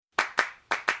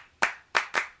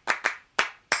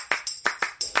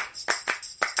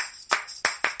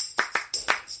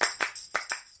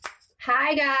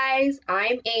Hi guys,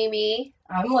 I'm Amy,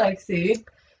 I'm Lexi.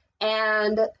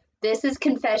 and this is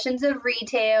Confessions of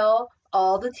Retail,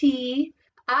 all the tea.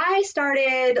 I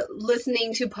started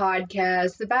listening to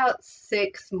podcasts about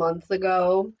 6 months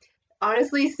ago.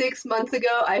 Honestly, 6 months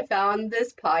ago, I found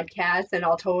this podcast, and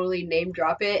I'll totally name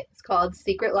drop it. It's called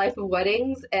Secret Life of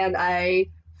Weddings, and I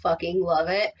fucking love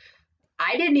it.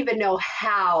 I didn't even know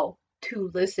how to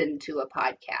listen to a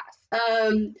podcast.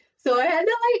 So I had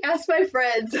to ask my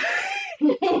friends how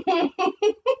to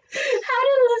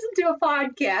listen to a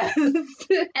podcast.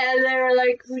 And they were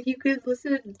like, well, you could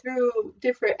listen through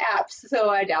different apps. So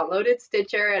I downloaded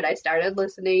Stitcher and I started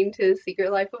listening to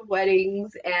Secret Life of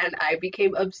Weddings, and I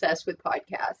became obsessed with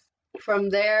podcasts.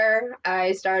 From there,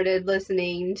 I started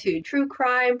listening to true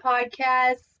crime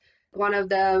podcasts. One of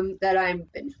them that I'm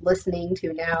listening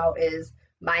to now is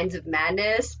Minds of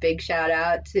Madness. Big shout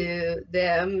out to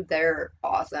them. They're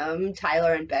awesome.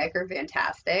 Tyler and Beck are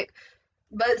fantastic.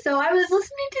 But so I was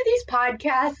listening to these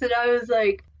podcasts and I was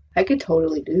like, I could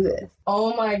totally do this.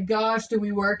 Oh my gosh, do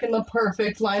we work in the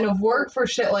perfect line of work for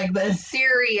shit like this?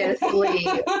 Seriously.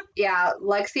 Yeah,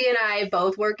 Lexi and I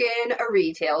both work in a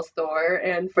retail store,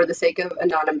 and for the sake of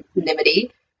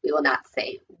anonymity, we will not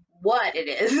say what it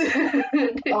is.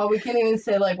 Oh, we can't even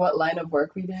say what line of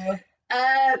work we do.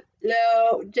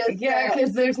 No, just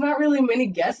because there's not really many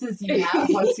guesses you have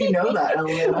once you know that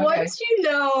element. Okay. Once you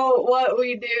know what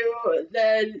we do,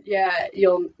 then yeah,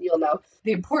 you'll know.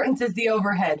 The importance is the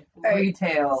overhead. Right.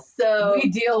 Retail. So we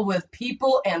deal with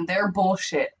people and their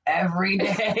bullshit every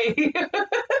day.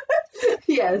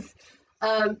 Yes.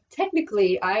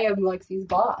 Technically, I am Lexi's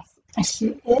boss. She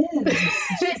is.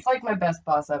 She's like my best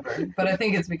boss ever. But I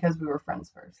think it's because we were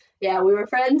friends first. Yeah, we were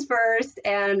friends first,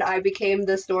 and I became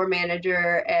the store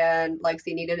manager, and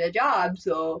Lexi needed a job,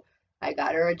 so I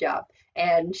got her a job.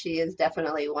 And she is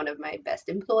definitely one of my best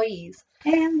employees.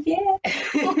 Hell yeah.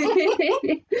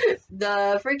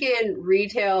 The freaking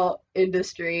retail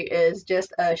industry is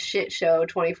just a shit show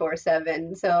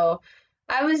 24/7. So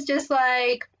I was just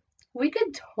like, we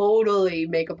could totally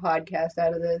make a podcast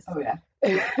out of this. Oh, yeah.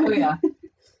 Oh, yeah.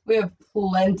 We have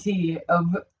plenty of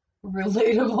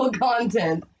relatable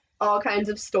content. All kinds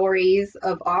of stories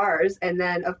of ours. And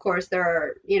then, of course, there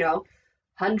are,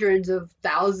 hundreds of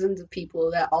thousands of people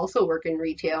that also work in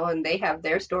retail, and they have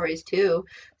their stories too.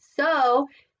 So,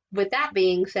 with that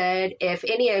being said, if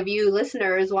any of you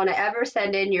listeners want to ever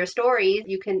send in your stories,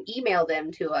 you can email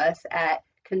them to us at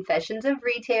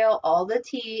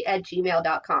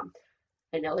confessionsofretailallthetea@gmail.com.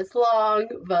 I know it's long,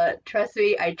 but trust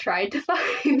me, I tried to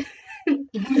find.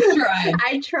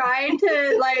 I tried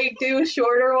to do a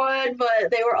shorter one,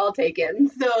 but they were all taken.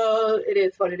 So it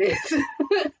is what it is.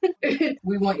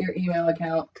 We want your email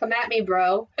account. Come at me,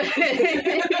 bro.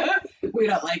 We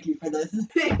don't like you for this.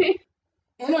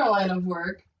 In our line of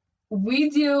work, we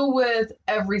deal with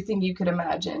everything you could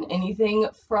imagine. Anything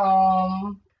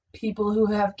from people who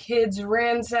have kids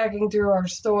ransacking through our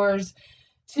stores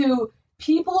to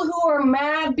people who are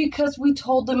mad because we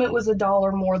told them it was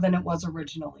 $1 more than it was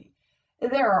originally.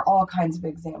 There are all kinds of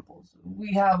examples.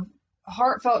 We have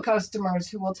heartfelt customers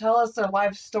who will tell us their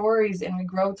life stories, and we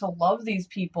grow to love these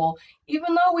people,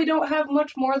 even though we don't have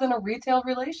much more than a retail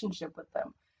relationship with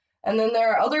them. And then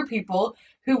there are other people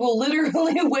who will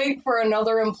literally wait for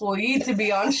another employee to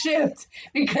be on shift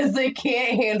because they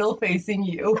can't handle facing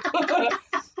you.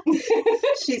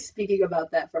 She's speaking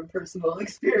about that from personal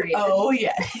experience. Oh,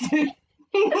 yes.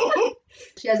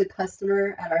 She has a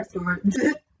customer at our store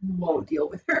that won't deal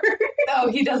with her. Oh,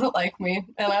 he doesn't like me,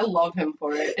 and I love him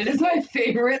for it. It is my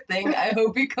favorite thing. I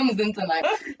hope he comes in tonight.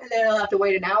 And then I'll have to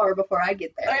wait an hour before I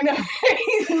get there. I know.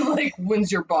 He's like,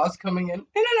 when's your boss coming in? In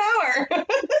an hour.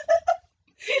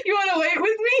 You want to wait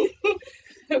with me?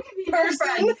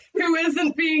 Person who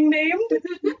isn't being named?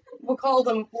 We'll call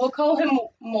him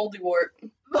Moldywort.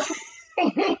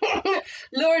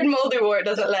 Lord Moldywort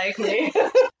doesn't like me.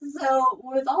 So,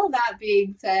 with all that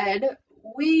being said,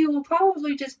 we will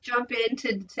probably just jump in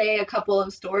to say a couple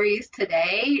of stories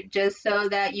today, just so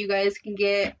that you guys can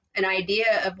get an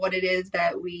idea of what it is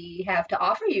that we have to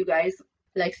offer you guys.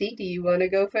 Lexi, do you want to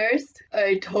go first?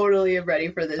 I totally am ready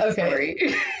for this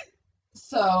story.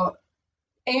 So,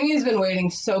 Amy's been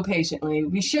waiting so patiently.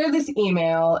 We share this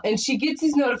email, and she gets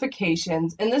these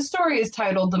notifications, and this story is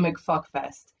titled The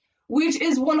McFuckfest, which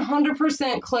is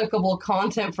 100% clickable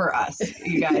content for us,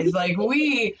 you guys.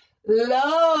 We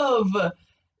love,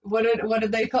 what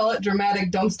did they call it?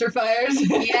 Dramatic dumpster fires?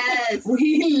 Yes.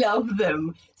 We love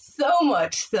them so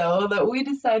much so that we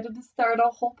decided to start a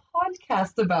whole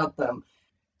podcast about them.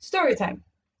 Story time.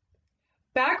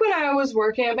 Back when I was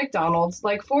working at McDonald's,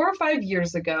 4 or 5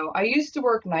 years ago, I used to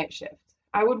work night shift.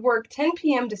 I would work 10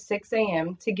 p.m. to 6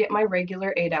 a.m. to get my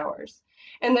regular 8 hours.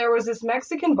 And there was this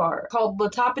Mexican bar called La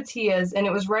Tapatia's, and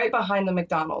it was right behind the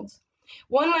McDonald's.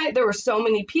 One night there were so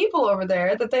many people over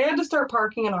there that they had to start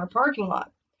parking in our parking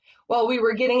lot. While we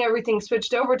were getting everything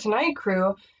switched over to night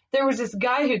crew, there was this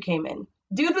guy who came in.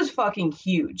 Dude was fucking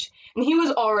huge, and he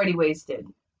was already wasted.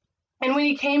 And when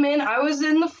he came in, I was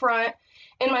in the front,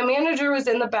 and my manager was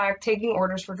in the back taking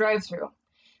orders for drive-thru.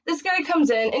 This guy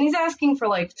comes in, and he's asking for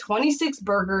like 26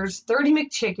 burgers, 30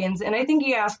 McChickens, and I think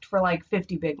he asked for like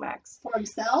 50 Big Macs. For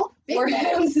himself? For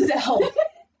himself.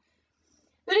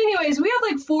 But anyways, we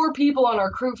had like 4 people on our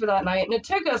crew for that night, and it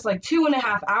took us like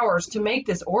 2.5 hours to make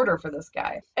this order for this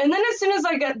guy. And then as soon as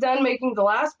I got done making the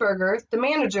last burger, the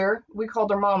manager, we called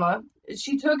her Mama,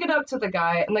 she took it up to the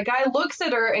guy, and the guy looks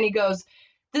at her and he goes,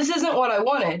 "This isn't what I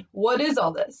wanted. What is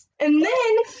all this?" And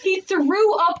then he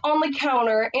threw up on the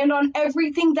counter and on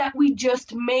everything that we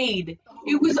just made.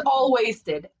 It was all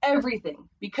wasted. Everything.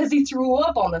 Because he threw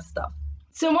up on this stuff.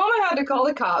 So Mama had to call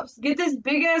the cops, get this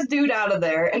big-ass dude out of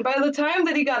there, and by the time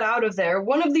that he got out of there,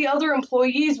 one of the other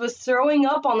employees was throwing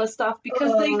up on the stuff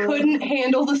because they couldn't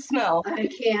handle the smell. I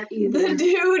can't either. The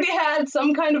dude had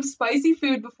some kind of spicy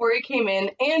food before he came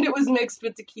in, and it was mixed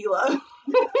with tequila.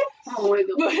 Oh my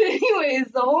God. But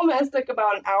anyways, the whole mess took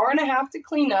about an hour and a half to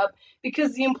clean up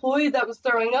because the employee that was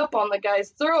throwing up on the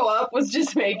guy's throw up was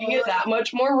just making it that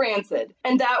much more rancid.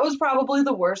 And that was probably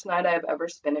the worst night I've ever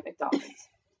spent at McDonald's.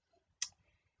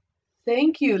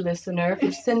 Thank you, listener,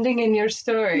 for sending in your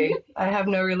story. I have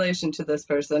no relation to this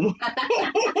person.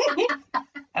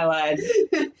 I lied.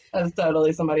 That's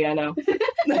totally somebody I know.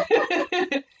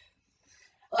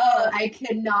 I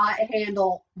cannot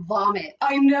handle vomit.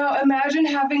 I know. Imagine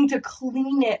having to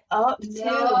clean it up, too.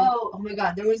 No. Oh my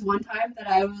God. There was one time that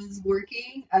I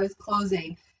was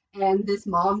closing, and this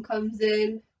mom comes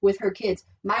in with her kids.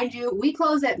 Mind you, we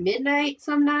close at midnight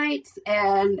some nights,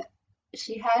 and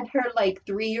she had her like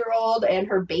 3-year-old and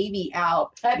her baby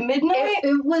out At midnight.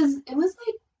 It was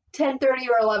like 10:30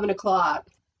 or 11 o'clock.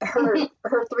 Her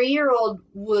 3-year-old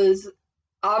was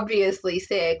obviously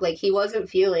sick, like he wasn't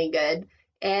feeling good,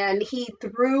 and he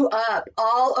threw up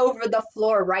all over the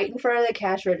floor right in front of the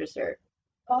cash register.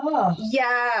 Oh.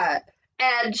 Yeah,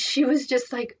 and she was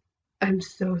just like, "I'm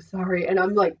so sorry," and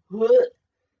I'm like, "What?"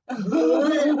 Like,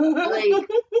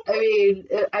 I mean,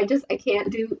 I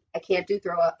can't do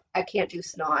throw up. I can't do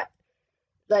snot.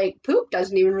 Like, poop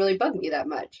doesn't even really bug me that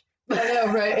much. I know,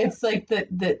 right? It's like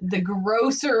the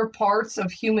grosser parts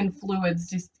of human fluids,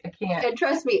 just, I can't. And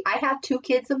trust me, I have 2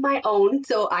 kids of my own,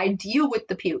 so I deal with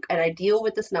the puke, and I deal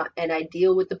with the snot, and I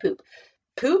deal with the poop.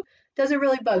 Poop doesn't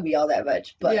really bug me all that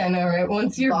much, but yeah, I know, right?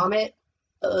 Once you vomit,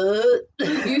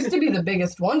 it used to be the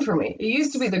biggest one for me. It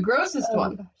used to be the grossest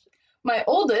one. Gosh. My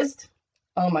oldest,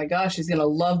 oh my gosh, he's going to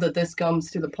love that this comes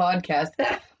to the podcast.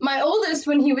 My oldest,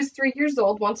 when he was 3 years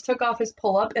old, once took off his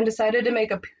pull-up and decided to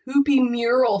make a poopy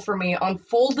mural for me on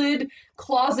folded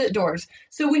closet doors.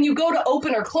 So when you go to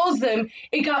open or close them,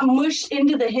 it got mushed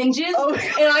into the hinges. Oh.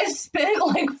 And I spent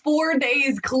like 4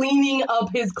 days cleaning up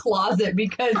his closet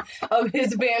because of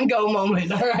his Van Gogh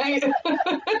moment, all right?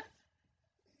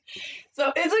 So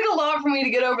it's like a lot for me to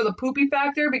get over the poopy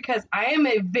factor because I am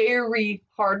a very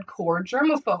hardcore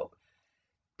germaphobe.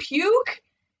 Puke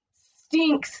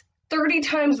stinks 30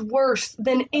 times worse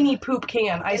than any poop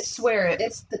can. I swear it.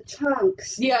 It's the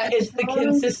chunks. Yeah, it's the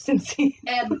consistency.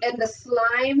 And the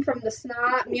slime from the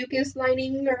snot, mucus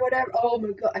lining or whatever. Oh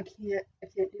my God, I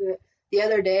can't do it. The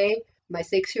other day, my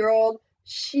 6-year-old,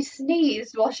 she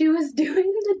sneezed while she was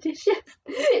doing the dishes,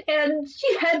 and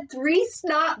she had 3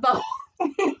 snot bubbles.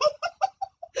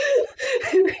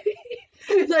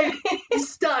 Like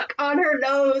stuck on her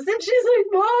nose, and she's like,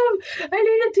 "Mom, I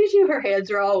need a tissue." Her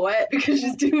hands are all wet because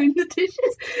she's doing the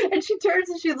dishes, and she turns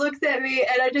and she looks at me,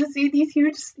 and I just see these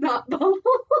huge snot bubbles.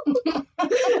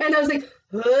 And I was like,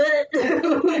 "What?"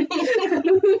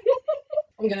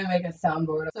 I'm gonna make a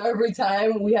soundboard. So every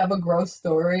time we have a gross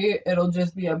story, it'll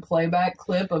just be a playback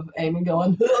clip of Amy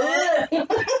going.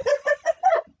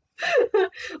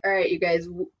 All right, you guys.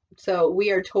 So we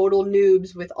are total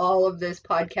noobs with all of this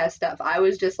podcast stuff. I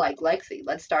was just like, "Lexi,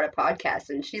 let's start a podcast,"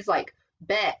 and she's like,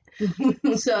 "Bet."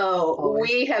 So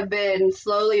we have been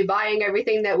slowly buying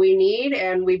everything that we need,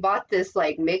 and we bought this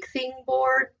like mixing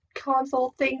board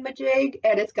console thingamajig,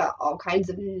 and it's got all kinds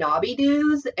of knobby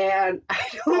doos, and I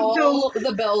don't know. All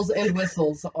the bells and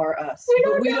whistles are us. We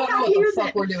don't know what the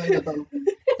fuck we're doing with them.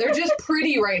 They're just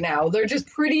pretty right now. They're just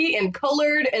pretty and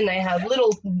colored, and they have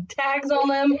little tags on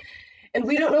them, and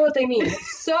we don't know what they mean.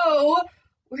 So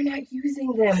we're not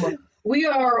using them. We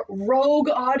are rogue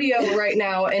audio right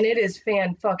now, and it is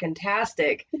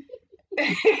fan-fucking-tastic.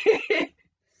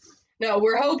 No,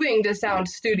 we're hoping to sound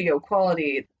studio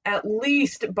quality at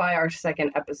least by our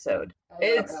second episode. I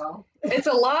don't know. It's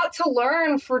a lot to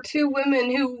learn for two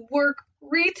women who work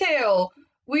retail.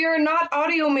 We are not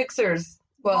audio mixers.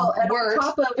 Well, and we're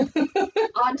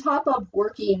on top of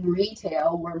working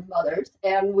retail, we're mothers,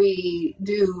 and we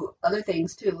do other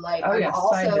things too. Like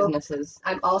side businesses.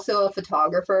 I'm also a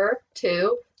photographer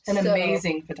too. An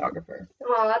amazing photographer.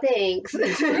 Aw, thanks.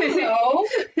 No.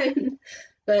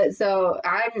 But so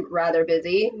I'm rather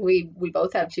busy. We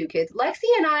both have 2 kids. Lexi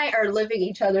and I are living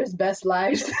each other's best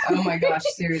lives. Oh my gosh,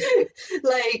 seriously.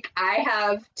 Like, I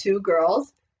have 2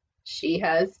 girls. She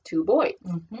has 2 boys.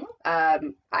 Mm-hmm.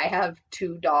 I have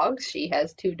 2 dogs. She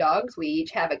has 2 dogs. We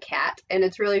each have a cat. And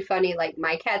it's really funny. Like,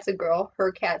 my cat's a girl.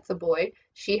 Her cat's a boy.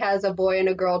 She has a boy and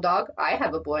a girl dog. I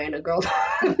have a boy and a girl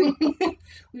dog.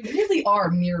 We really are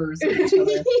mirrors of each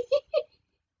other.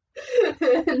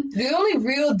 The only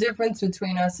real difference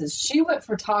between us is she went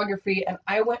photography and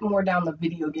I went more down the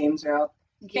video games route.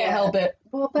 Can't help it.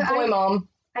 Well, but Boy, Mom.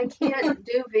 I can't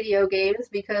do video games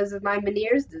because of my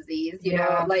Meniere's disease. You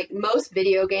know, like most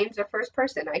video games are first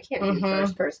person. I can't do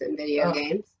first person video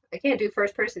games. I can't do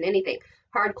first person anything.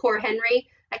 Hardcore Henry,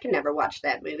 I can never watch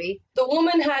that movie. The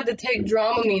woman had to take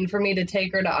Dramamine for me to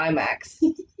take her to IMAX.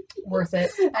 Worth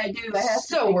it. I do. I have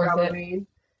so to worth Dramamine. it.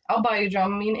 I'll buy you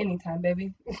Dramamine anytime,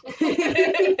 baby.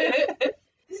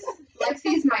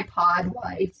 Lexi's my pod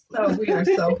wife. Oh, we are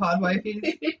so pod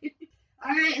wifey.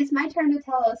 All right, it's my turn to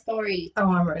tell a story. Oh,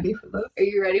 I'm ready for this. Are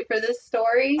you ready for this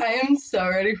story? I am so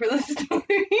ready for this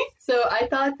story. So I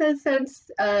thought that since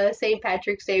St.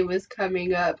 Patrick's Day was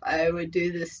coming up, I would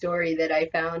do this story that I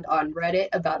found on Reddit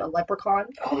about a leprechaun.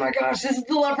 Oh my gosh, this is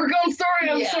the leprechaun story.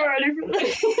 I'm so ready for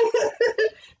this.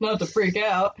 Not to freak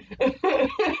out.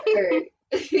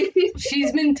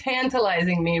 She's been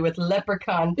tantalizing me with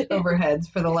leprechaun overheads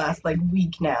for the last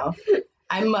week now.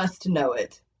 I must know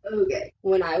it. Okay.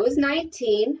 When I was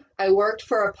 19, I worked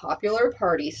for a popular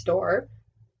party store.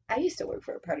 I used to work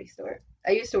for a party store.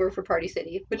 I used to work for Party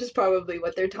City, which is probably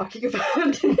what they're talking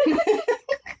about.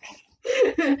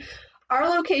 Our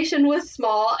location was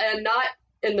small and not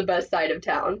in the best side of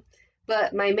town,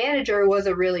 but my manager was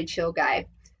a really chill guy.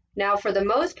 Now, for the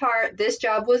most part, this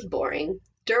job was boring.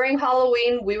 During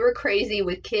Halloween, we were crazy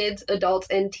with kids, adults,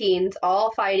 and teens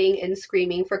all fighting and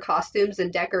screaming for costumes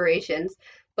and decorations.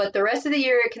 But the rest of the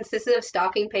year, it consisted of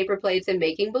stocking paper plates and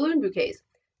making balloon bouquets.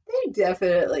 They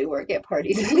definitely work at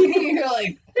parties. You're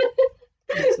like,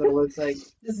 that's what it looks like.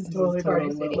 This is totally Party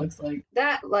what City. it looks like.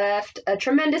 That left a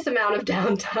tremendous amount of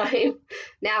downtime.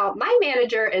 Now, my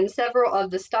manager and several of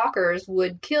the stalkers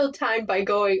would kill time by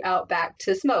going out back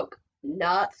to smoke.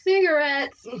 Not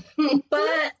cigarettes,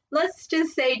 but let's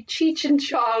just say Cheech and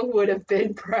Chong would have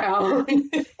been proud.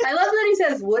 I love that he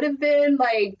says would have been,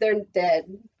 like they're dead,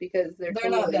 because they're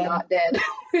clearly not dead.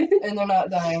 And they're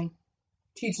not dying.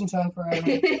 Cheech and Chong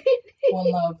forever.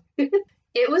 One love.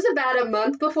 It was about a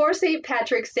month before St.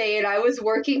 Patrick's Day, and I was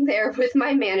working there with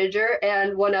my manager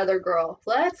and one other girl.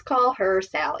 Let's call her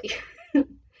Sally.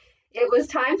 It was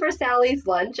time for Sally's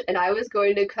lunch, and I was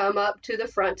going to come up to the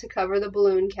front to cover the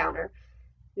balloon counter.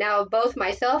 Now, both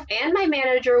myself and my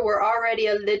manager were already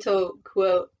a little,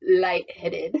 quote,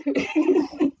 lightheaded,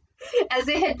 as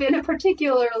it had been a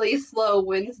particularly slow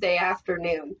Wednesday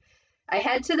afternoon. I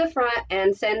head to the front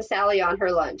and send Sally on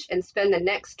her lunch and spend the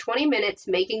next 20 minutes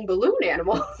making balloon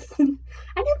animals. I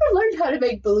never learned how to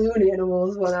make balloon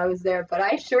animals when I was there, but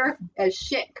I sure as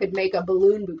shit could make a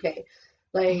balloon bouquet.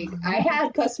 Like, I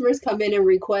had customers come in and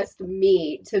request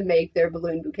me to make their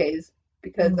balloon bouquets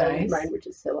because mine were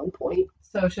just so on point.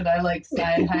 So should I,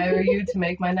 side hire you to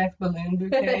make my next balloon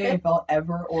bouquet if I'll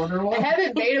ever order one? I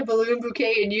haven't made a balloon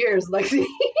bouquet in years, Lexi.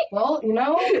 Well,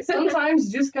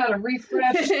 sometimes you just gotta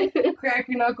refresh, crack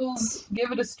your knuckles,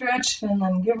 give it a stretch, and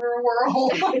then give her a whirl.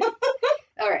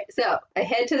 All right, so I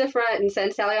head to the front and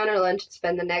send Sally on her lunch and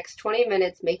spend the next 20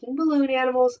 minutes making balloon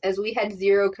animals as we had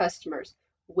 0 customers.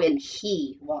 When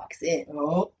he walks in.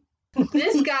 Oh.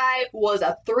 This guy was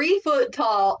a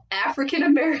 3-foot-tall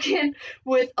African-American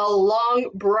with a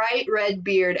long, bright red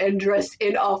beard and dressed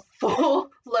in a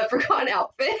full leprechaun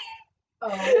outfit.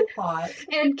 Oh, hot.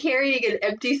 And carrying an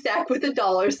empty sack with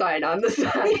a $sign on the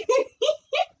side.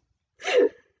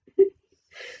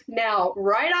 Now,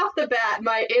 right off the bat,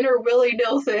 my inner Willie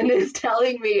Nilsson is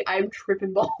telling me I'm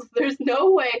tripping balls. There's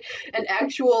no way an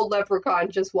actual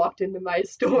leprechaun just walked into my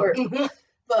store.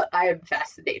 But I am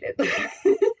fascinated.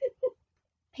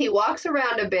 He walks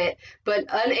around a bit, but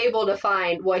unable to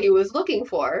find what he was looking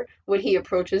for when he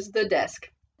approaches the desk.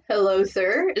 Hello,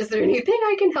 sir. Is there anything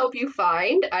I can help you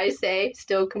find? I say,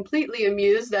 still completely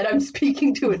amused that I'm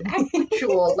speaking to an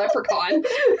actual leprechaun.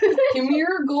 Give me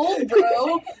your gold,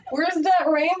 bro. Where's that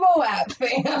rainbow at,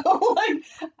 fam? Like,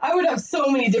 I would have so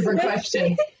many different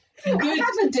questions. I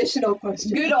have additional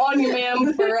questions. Good on you,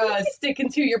 ma'am, for sticking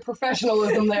to your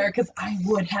professionalism there, because I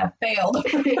would have failed.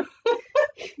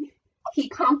 He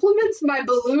compliments my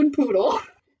balloon poodle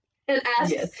and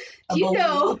asks, Yes. do you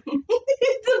know...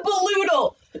 It's a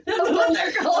balloodle. That's what they're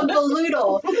a called.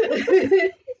 balloodle.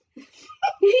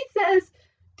 He says,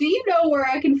 do you know where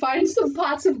I can find some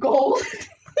pots of gold?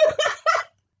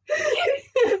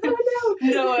 Oh, no.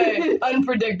 No way.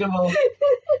 Unpredictable.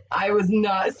 I was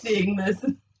not seeing this.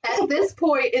 At this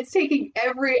point, it's taking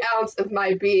every ounce of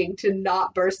my being to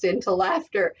not burst into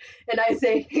laughter. And I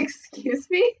say, excuse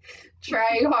me?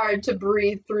 Trying hard to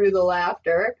breathe through the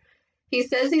laughter. He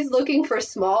says he's looking for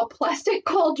small plastic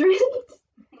cauldrons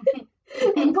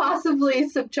and possibly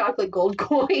some chocolate gold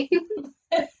coins.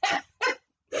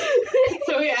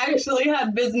 So he actually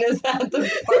had business at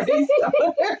the party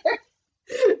somewhere.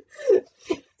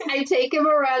 I take him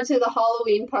around to the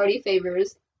Halloween party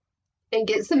favors and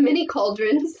get some mini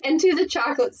cauldrons and to the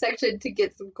chocolate section to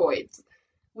get some coins.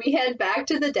 We head back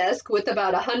to the desk with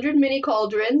about 100 mini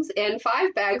cauldrons and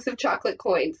 5 bags of chocolate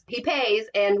coins. He pays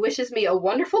and wishes me a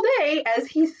wonderful day as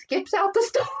he skips out the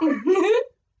store.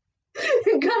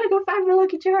 Gotta go find my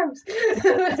Lucky Charms.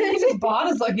 He just bought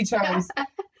his Lucky Charms.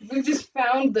 We just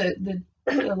found the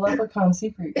leprechaun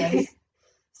secret, guys.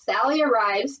 Sally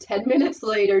arrives 10 minutes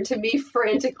later to me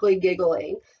frantically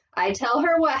giggling. I tell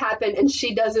her what happened and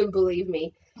she doesn't believe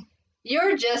me.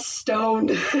 You're just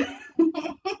stoned.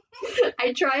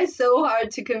 I try so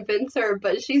hard to convince her,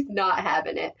 but she's not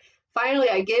having it. Finally,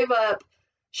 I give up,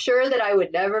 sure that I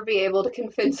would never be able to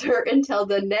convince her until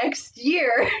the next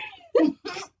year,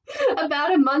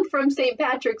 about a month from St.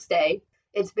 Patrick's Day.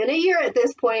 It's been a year at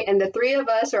this point, and the 3 of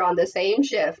us are on the same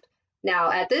shift.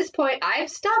 Now, at this point, I've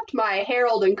stopped my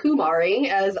Harold and Kumaring,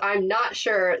 as I'm not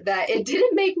sure that it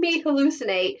didn't make me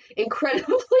hallucinate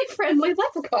incredibly friendly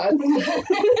leprechauns.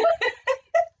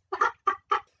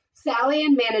 Sally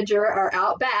and manager are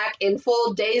out back in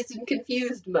full dazed and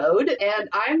confused mode, and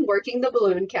I'm working the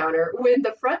balloon counter when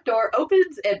the front door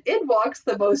opens and in walks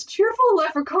the most cheerful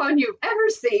leprechaun you've ever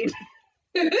seen.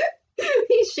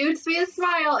 He shoots me a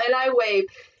smile and I wave,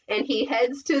 and he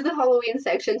heads to the Halloween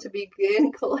section to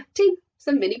begin collecting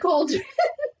some mini cauldrons.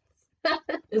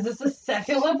 Is this a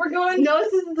second leprechaun? No,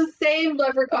 this is the same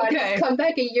leprechaun. Okay. He's come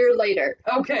back a year later.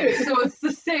 Okay, so it's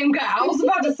the same guy. I was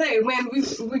about to say, man,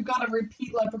 we've got a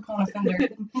repeat leprechaun offender.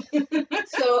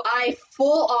 So I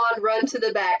full on run to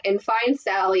the back and find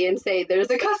Sally and say, there's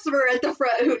a customer at the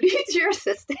front who needs your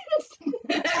assistance.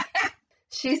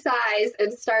 She sighs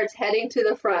and starts heading to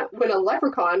the front when a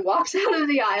leprechaun walks out of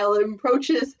the aisle and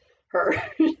approaches her.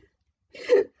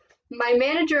 My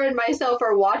manager and myself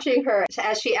are watching her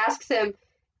as she asks him,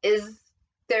 is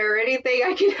there anything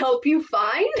I can help you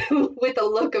find? With a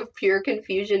look of pure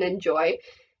confusion and joy.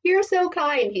 You're so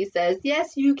kind, he says.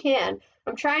 Yes, you can.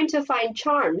 I'm trying to find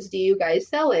charms. Do you guys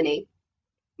sell any?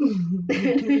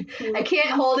 I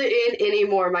can't hold it in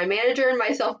anymore. My manager and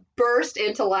myself burst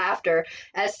into laughter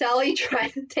as Sally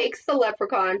takes the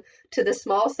leprechaun to the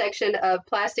small section of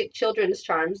plastic children's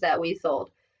charms that we sold.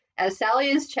 As Sally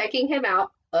is checking him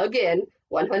out, again,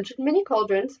 100 mini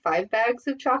cauldrons, 5 bags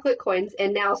of chocolate coins,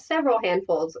 and now several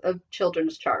handfuls of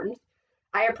children's charms,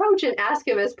 I approach and ask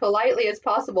him as politely as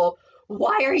possible,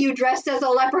 why are you dressed as a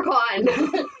leprechaun?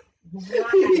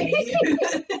 Why?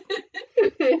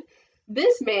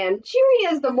 This man, cheery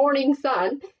as the morning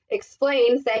sun,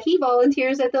 explains that he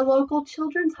volunteers at the local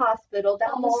children's hospital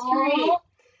down the street.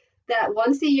 That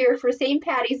once a year for St.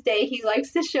 Patty's Day, he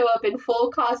likes to show up in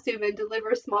full costume and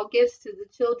deliver small gifts to the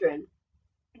children.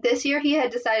 This year he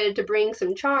had decided to bring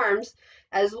some charms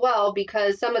as well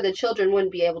because some of the children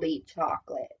wouldn't be able to eat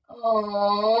chocolate.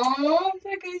 Aww,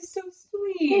 that guy's so And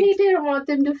sweet. he didn't want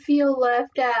them to feel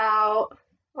left out.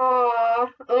 Aw,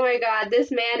 oh my God, this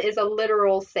man is a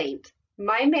literal saint.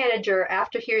 My manager,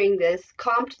 after hearing this,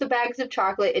 comped the bags of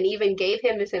chocolate and even gave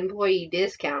him his employee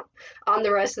discount on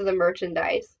the rest of the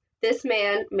merchandise. This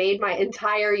man made my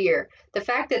entire year. The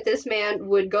fact that this man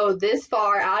would go this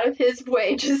far out of his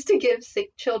way just to give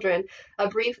sick children a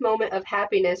brief moment of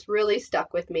happiness really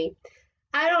stuck with me.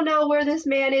 I don't know where this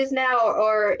man is now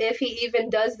or if he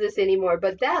even does this anymore,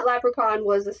 but that leprechaun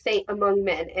was a saint among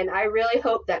men, and I really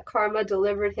hope that karma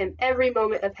delivered him every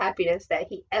moment of happiness that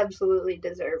he absolutely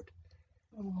deserved.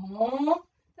 Aww,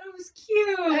 That was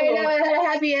cute. I know it had a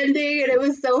happy ending, and it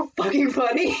was so fucking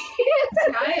funny.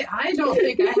 I don't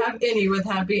think I have any with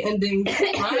happy endings.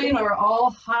 Mine are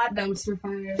all hot dumpster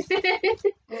fires.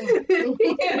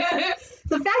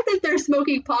 The fact that they're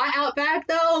smoking pot out back,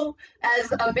 though,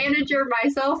 as a manager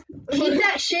myself, keep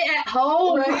that shit at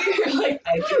home. Right? You're like,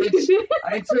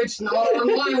 I twitch not on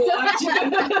my watch.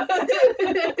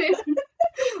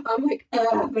 I'm like,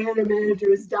 man, the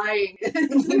manager is dying.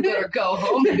 You better go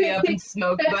home to be up in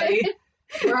smoke, buddy.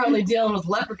 We're only dealing with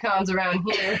leprechauns around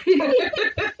here. Do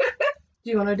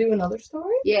you want to do another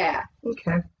story? Yeah.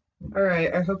 Okay. All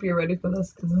right. I hope you're ready for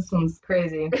this because this one's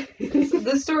crazy.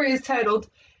 This story is titled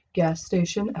Gas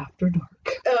Station After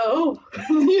Dark. Oh.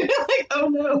 You're like, oh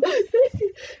no.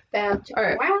 All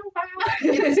right.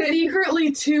 It's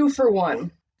secretly 2 for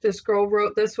 1. This girl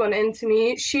wrote this one in to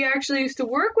me. She actually used to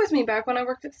work with me back when I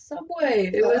worked at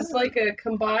Subway. It was like a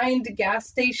combined gas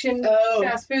station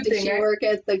fast food Did thing. she work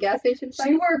at the gas station site?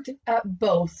 She worked at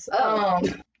both. Oh.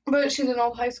 But she's an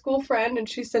old high school friend, and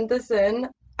she sent this in.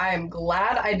 I'm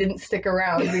glad I didn't stick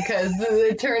around because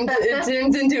it turned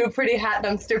into a pretty hot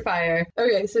dumpster fire.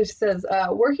 Okay, so she says,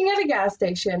 working at a gas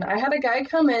station, I had a guy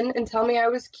come in and tell me I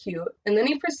was cute, and then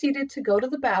he proceeded to go to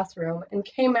the bathroom and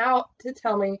came out to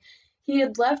tell me he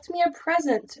had left me a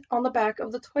present on the back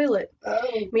of the toilet. Oh.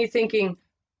 Me thinking,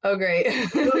 oh great.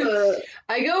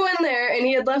 I go in there and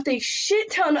he had left a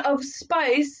shit ton of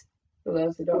spice. For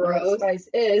those who don't know what spice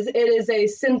is, it is a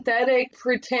synthetic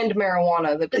pretend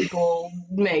marijuana that people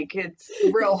make. It's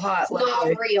real hot. It's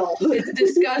not real. It's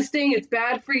disgusting. It's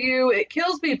bad for you. It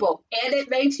kills people. And it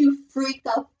makes you freak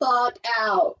the fuck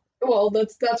out. Well,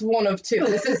 that's one of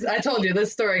 2. I told you,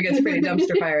 this story gets pretty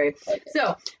dumpster fiery. Okay.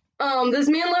 So, this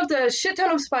man left a shit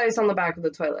ton of spice on the back of the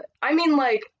toilet. I mean,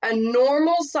 like, a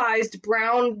normal-sized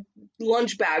brown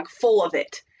lunch bag full of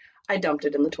it. I dumped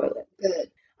it in the toilet.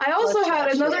 Good. I also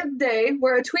had another day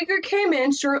where a tweaker came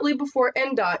in shortly before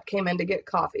NDOT came in to get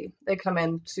coffee. They come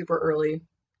in super early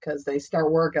because they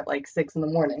start work at like 6 in the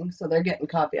morning, so they're getting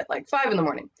coffee at like 5 in the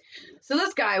morning. So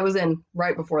this guy was in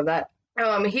right before that.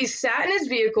 He sat in his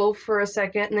vehicle for a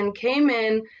second and then came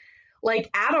in like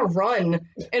at a run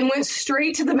and went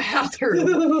straight to the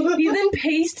bathroom. He then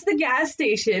paced the gas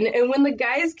station, and when the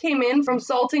guys came in from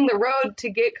salting the road to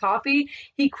get coffee,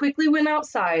 he quickly went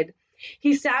outside.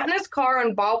 He sat in his car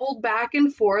and bobbled back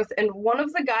and forth, and one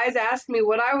of the guys asked me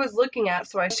what I was looking at,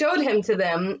 so I showed him to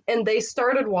them, and they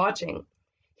started watching.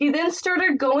 He then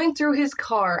started going through his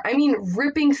car,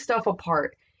 ripping stuff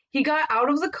apart. He got out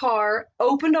of the car,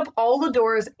 opened up all the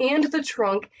doors and the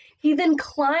trunk. He then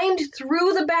climbed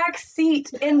through the back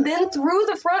seat and then through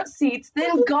the front seats,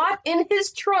 then got in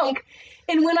his trunk.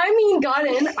 And when I mean got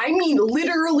in, I mean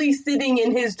literally sitting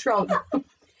in his trunk.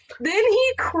 Then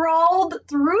he crawled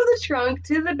through the trunk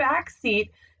to the back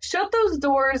seat, shut those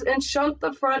doors, and shut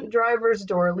the front driver's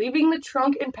door, leaving the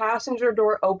trunk and passenger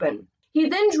door open. He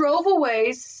then drove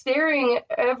away, staring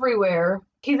everywhere.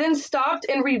 He then stopped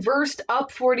and reversed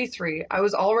up 43. I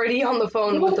was already on the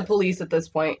phone with the police at this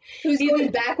point. He was going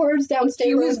backwards down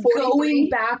State Road 43? He was going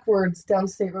backwards down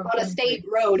State Road 43. On a state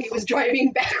road. He was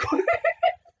driving backwards.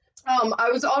 I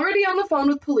was already on the phone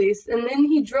with police, and then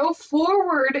he drove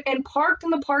forward and parked in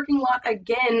the parking lot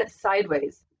again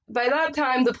sideways. By that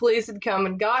time, the police had come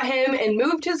and got him and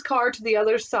moved his car to the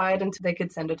other side until they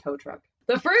could send a tow truck.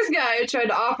 The first guy tried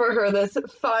to offer her this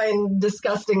fine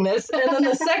disgustingness, and then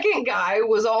the second guy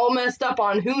was all messed up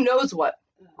on who knows what.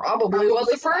 Probably what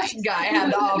the first guy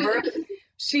had to offer.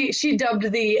 She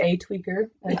dubbed the a tweaker,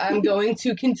 and I'm going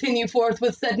to continue forth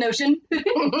with said notion.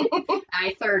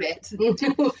 I third it.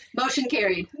 Motion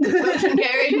carried. Motion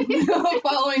carried.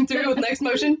 Following through with next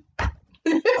motion.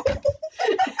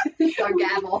 Our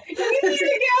gavel.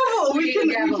 We need a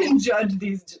gavel. We can judge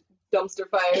these dumpster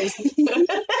fires.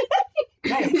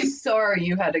 I'm sorry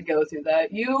you had to go through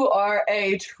that. You are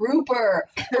a trooper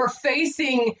for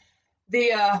facing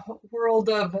the world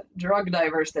of drug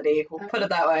diversity. We'll put it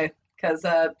that way. Because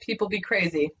people be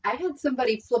crazy. I had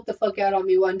somebody flip the fuck out on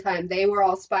me one time. They were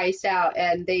all spiced out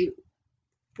and they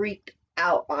freaked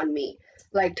out on me.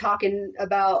 Like talking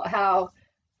about how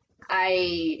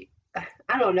I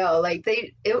don't know, like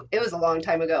it was a long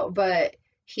time ago, but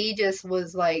he just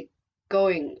was like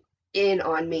going in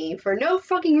on me for no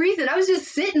fucking reason. I was just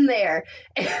sitting there.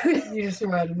 You just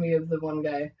reminded me of the one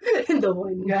guy. The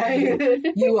one guy.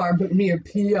 You are but mere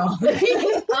peon.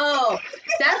 Oh,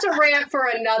 that's a rant for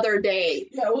another day.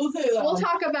 Yeah, we'll say that. We'll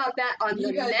talk about that on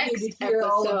the next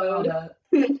episode.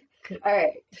 All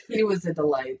right. He was a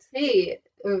delight. Hey,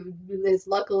 it's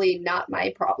luckily not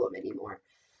my problem anymore.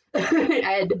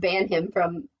 I had to ban him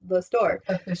from the store.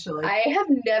 Officially. I have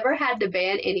never had to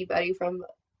ban anybody from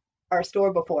our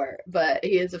store before, but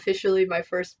he is officially my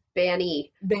first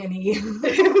bannee. Banny.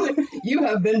 You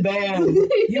have been banned.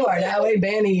 You are now a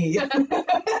banny.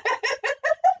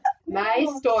 My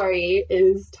story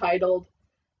is titled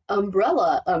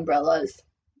Umbrella Umbrellas.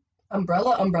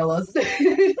 Umbrella umbrellas.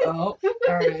 Oh, all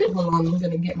right. Hold on. I'm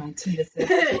going to get my tea to sip.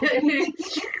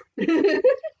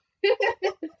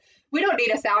 We don't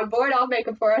need a soundboard. I'll make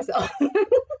them for ourselves.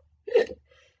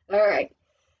 All right.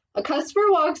 A customer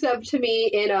walks up to me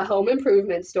in a home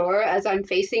improvement store as I'm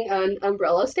facing an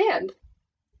umbrella stand.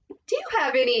 Do you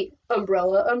have any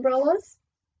umbrellas?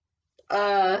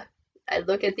 I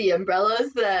look at the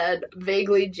umbrellas and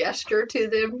vaguely gesture to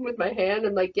them with my hand.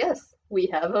 I'm like, yes, we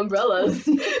have umbrellas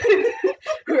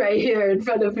right here in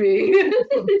front of me.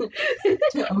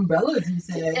 Umbrellas, you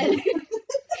say?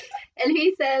 And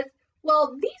he says,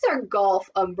 well, these are golf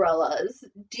umbrellas.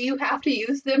 Do you have to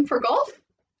use them for golf?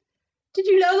 Did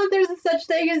you know that there's a such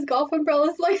thing as golf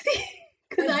umbrellas, Lacey?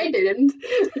 Because I didn't.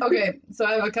 Okay, so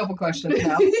I have a couple questions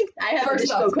now. I have First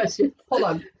additional off- questions. Hold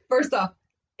on. First off,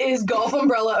 is golf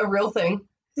umbrella a real thing?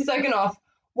 Second off,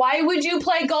 why would you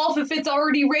play golf if it's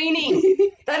already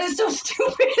raining? That is so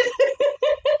stupid.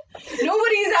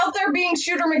 Nobody's out there being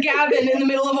Shooter McGavin in the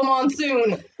middle of a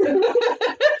monsoon.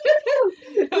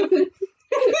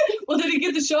 Well, did he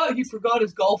get the shot? He forgot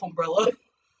his golf umbrella.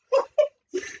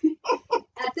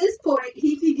 At this point,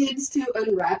 he begins to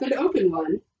unwrap and open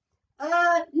one.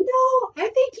 No, I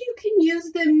think you can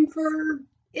use them for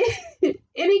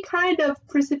any kind of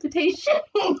precipitation.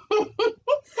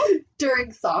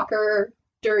 During soccer,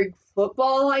 during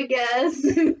football, I guess.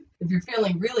 If you're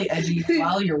feeling really edgy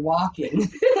while you're walking.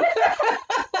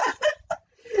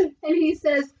 And he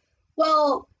says,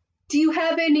 well, do you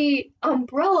have any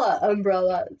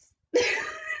umbrellas?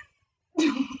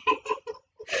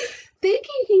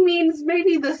 Thinking he means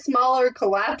maybe the smaller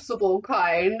collapsible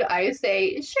kind, I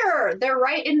say, sure, they're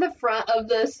right in the front of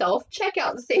the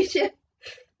self-checkout station.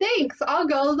 Thanks, I'll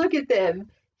go look at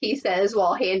them, he says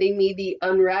while handing me the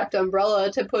unwrapped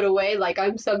umbrella to put away like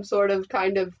I'm some sort of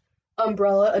kind of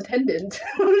umbrella attendant.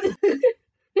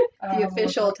 The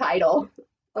official title,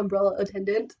 umbrella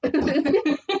attendant.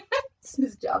 It's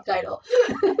his job title.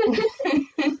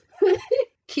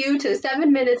 Cue to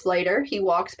 7 minutes later, he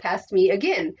walks past me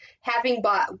again, having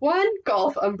bought one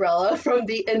golf umbrella from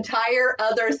the entire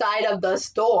other side of the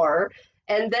store,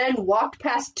 and then walked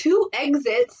past 2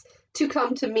 exits to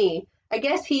come to me. I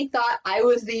guess he thought I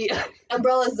was the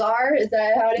umbrella czar. Is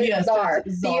that how it is? Yes, Czar.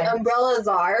 it's The czar. umbrella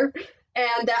czar.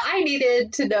 And that I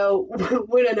needed to know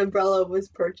when an umbrella was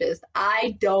purchased.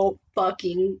 I don't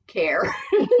fucking care.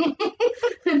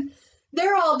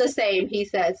 They're all the same, he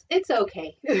says. It's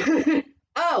okay.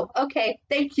 Oh, okay.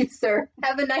 Thank you, sir.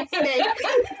 Have a nice day.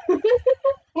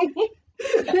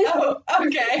 Oh,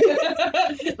 okay.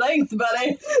 Thanks,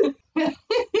 buddy.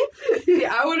 See,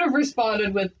 I would have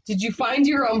responded with, did you find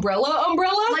your umbrella?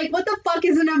 Like, what the fuck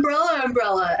is an umbrella?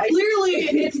 Clearly,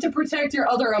 it's to protect your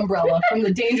other umbrella from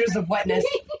the dangers of wetness.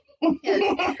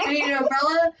 Yes. I need an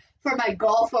umbrella for my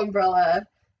golf umbrella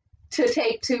to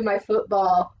take to my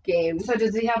football game. So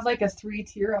does he have like a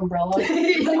 3-tier umbrella?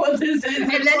 Is that what this is? And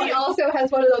then he also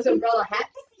has one of those umbrella hats.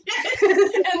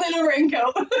 And then a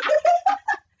raincoat.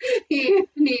 He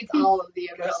needs all of the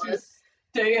It's umbrellas. just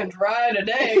staying dry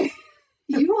today.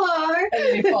 You are. And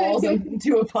then he falls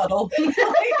into a puddle.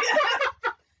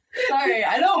 Sorry,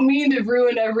 I don't mean to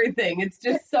ruin everything. It's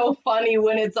just so funny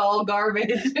when it's all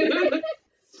garbage.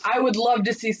 I would love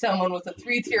to see someone with a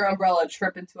 3-tier umbrella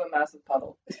trip into a massive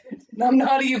puddle. I'm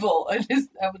not evil. I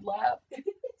would laugh.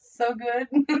 So good.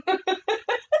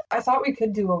 I thought we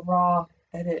could do a raw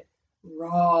edit.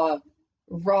 Raw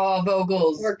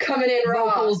vocals. We're coming in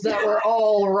raw. Vocals that were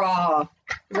all raw.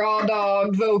 Raw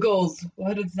dog vocals.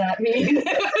 What does that mean?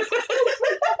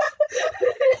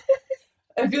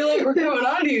 I feel like we're coming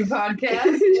on to you,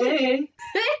 podcast. Hey.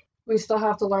 We still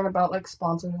have to learn about like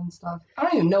sponsors and stuff. I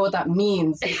don't even know what that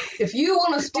means. If you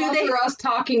want to sponsor us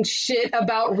talking shit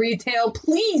about retail,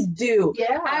 please do.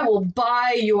 Yeah. I will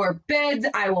buy your beds.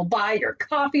 I will buy your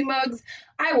coffee mugs.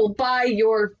 I will buy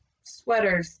your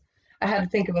sweaters. I had to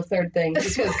think of a third thing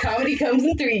because comedy comes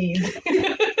in threes.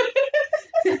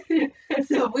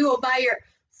 So we will buy your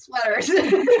sweaters.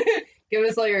 Give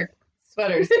us all your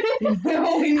sweaters.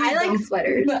 I like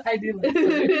sweaters. I do like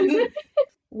sweaters.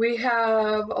 We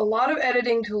have a lot of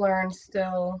editing to learn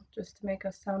still, just to make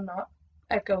us sound not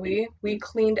echoey. We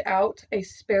cleaned out a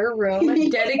spare room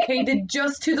dedicated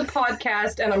just to the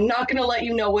podcast, and I'm not going to let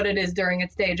you know what it is during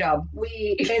its day job.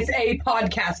 It's a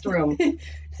podcast room.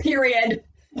 Period.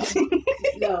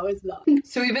 No, it's not.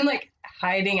 So we've been like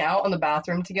hiding out in the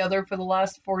bathroom together for the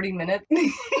last 40 minutes.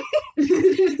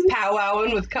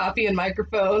 powwowing with coffee and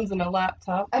microphones and a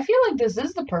laptop. I feel like this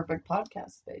is the perfect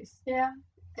podcast space. Yeah.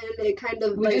 And it kind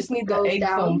of We like, just need the goes egg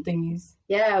down. foam thingies.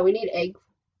 Yeah, we need egg.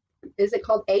 Is it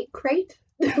called egg crate?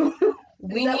 We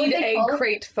that what need they egg call it?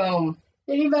 crate foam.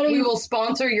 Anybody? We will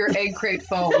sponsor your egg crate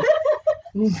foam.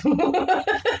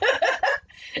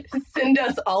 Send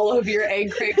us all of your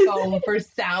egg crate foam for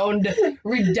sound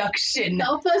reduction.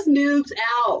 Help us noobs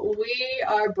out. We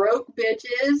are broke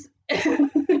bitches.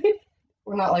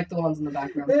 We're not like the ones in the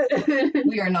background.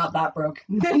 We are not that broke.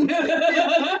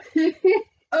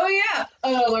 Oh yeah,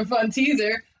 another fun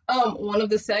teaser. One of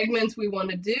the segments we want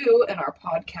to do in our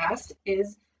podcast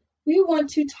is we want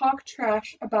to talk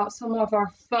trash about some of our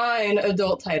fine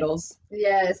adult titles.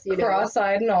 Yes, you know.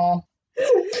 Cross-eyed and all.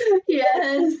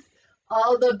 Yes.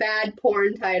 All the bad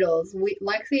porn titles.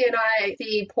 Lexi and I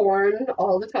see porn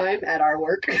all the time at our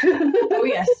work. Oh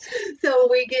yes. So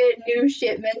we get new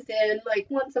shipments in like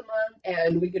once a month,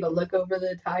 and we get to look over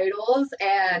the titles,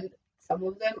 and some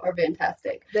of them are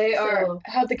fantastic. They are,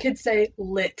 how the kids say,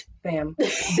 lit, fam.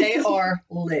 They are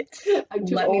lit. I'm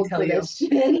too Let me old tell for you. this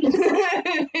shit.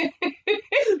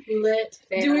 Lit.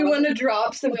 Fam. Do we want to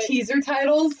drop some Wait. teaser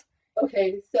titles?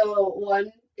 Okay, so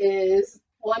one is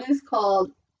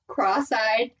called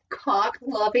Cross-Eyed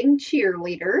Cock-Loving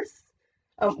Cheerleaders.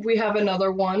 We have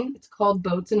another one. It's called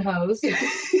Boats and Hoes.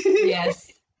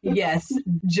 Yes,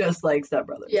 just like Step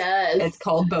Brothers. Yes. It's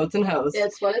called Boats and Hoes.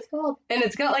 That's what it's called. And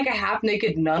it's got like a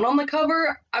half-naked nun on the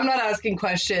cover. I'm not asking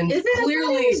questions. Is it?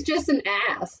 Clearly, It's just an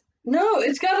ass. no,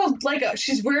 it's got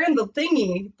she's wearing the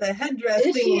thingy, the headdress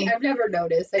Is thingy. she? I've never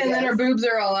noticed. I And then guess. her boobs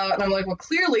are all out, and I'm like, well,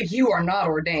 clearly you are not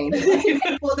ordained.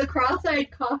 Well, the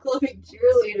cross-eyed cock-loving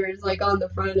cheerleader is like on the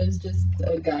front is just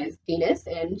a guy's penis,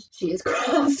 and she is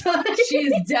cross-eyed. She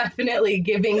is definitely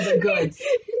giving the goods,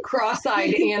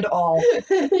 cross-eyed and all.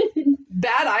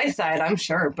 Bad eyesight, I'm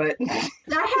sure, but I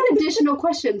had additional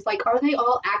questions. Like, are they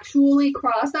all actually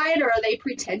cross-eyed, or are they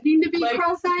pretending to be Like,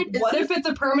 cross-eyed? what if it's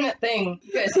a permanent thing?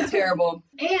 You guys are terrible.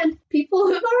 And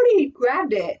people have already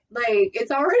grabbed it. Like,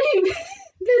 it's already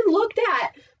been looked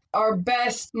at. Our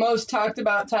best, most talked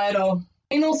about title,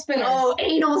 Anal Spinner. Oh,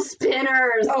 anal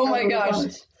spinners. Oh my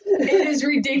gosh. It is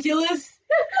ridiculous.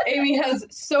 Amy has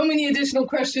so many additional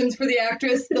questions for the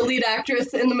actress, the lead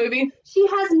actress in the movie. She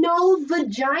has no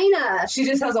vagina. She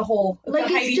just has a hole. It's Like,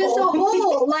 a it's hidey just hole. a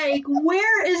hole. Like,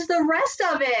 where is the rest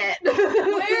of it?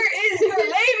 Where is your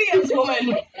labias,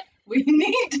 woman? We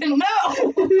need to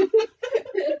know.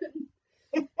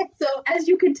 So, as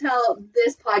you can tell,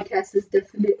 this podcast is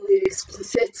definitely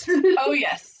explicit. Oh,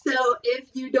 yes. So, if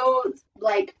you don't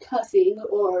like cussing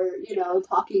or,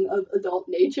 talking of adult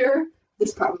nature,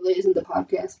 this probably isn't the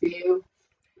podcast for you.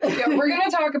 Yeah, we're going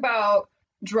to talk about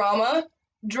drama,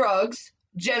 drugs,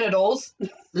 genitals,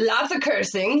 lots of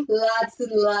cursing. Lots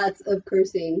and lots of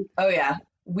cursing. Oh, yeah.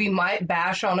 We might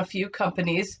bash on a few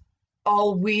companies,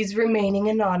 always remaining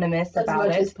anonymous As about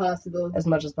much it. as possible. As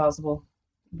much as possible.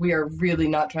 We are really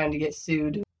not trying to get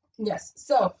sued. Yes.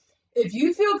 So, if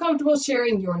you feel comfortable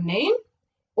sharing your name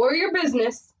or your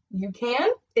business, you can.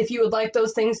 If you would like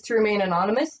those things to remain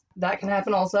anonymous, that can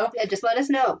happen also. Yeah, just let us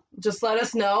know. Just let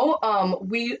us know.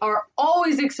 We are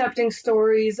always accepting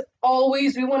stories.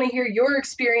 Always. We want to hear your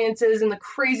experiences in the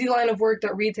crazy line of work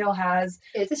that retail has.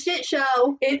 It's a shit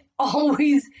show. It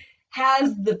always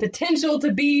has the potential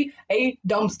to be a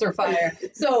dumpster fire.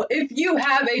 So if you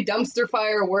have a dumpster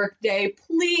fire work day,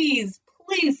 please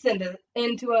send it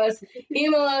in to us.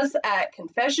 Email us at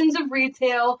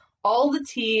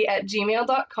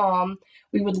confessionsofretail@gmail.com.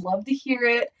 We would love to hear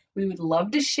it. We would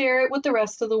love to share it with the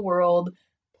rest of the world.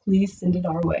 Please send it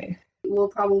our way. We'll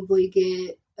probably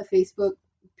get a Facebook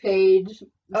page.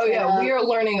 Oh yeah, we are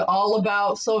learning all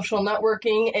about social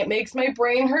networking. It makes my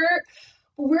brain hurt.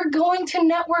 But we're going to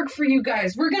network for you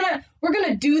guys. We're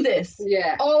gonna do this.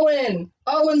 Yeah. All in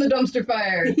the dumpster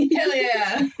fire. Hell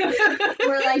yeah.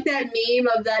 We're like that meme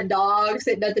of that dog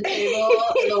sitting at the table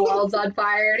and the world's on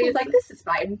fire, and he's like, "This is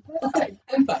fine. That's fine."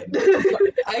 I'm fine.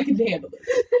 I can handle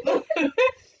it.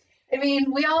 I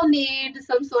mean, we all need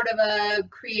some sort of a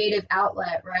creative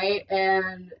outlet, right?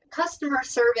 And customer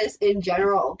service in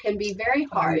general can be very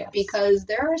hard yes. because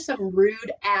there are some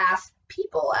rude ass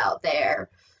people out there.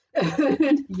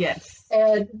 Yes.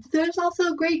 And there's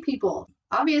also great people.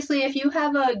 Obviously, if you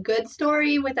have a good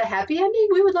story with a happy ending,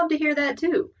 we would love to hear that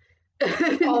too.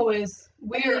 Always.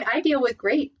 I deal with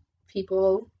great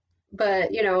people,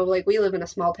 but like we live in a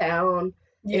small town.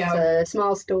 Yeah. It's a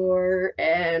small store,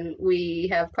 and we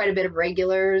have quite a bit of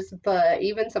regulars, but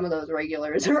even some of those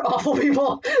regulars are awful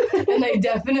people. And they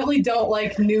definitely don't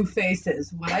like new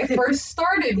faces. When I first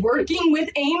started working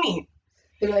with Amy,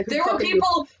 They're like, there were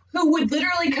people who would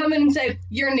literally come in and say,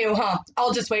 "You're new, huh?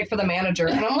 I'll just wait for the manager."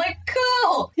 And I'm like,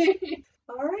 cool.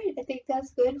 All right, I think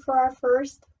that's good for our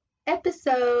first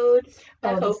episode.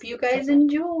 I Oh, hope this you is guys so-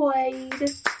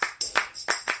 enjoyed.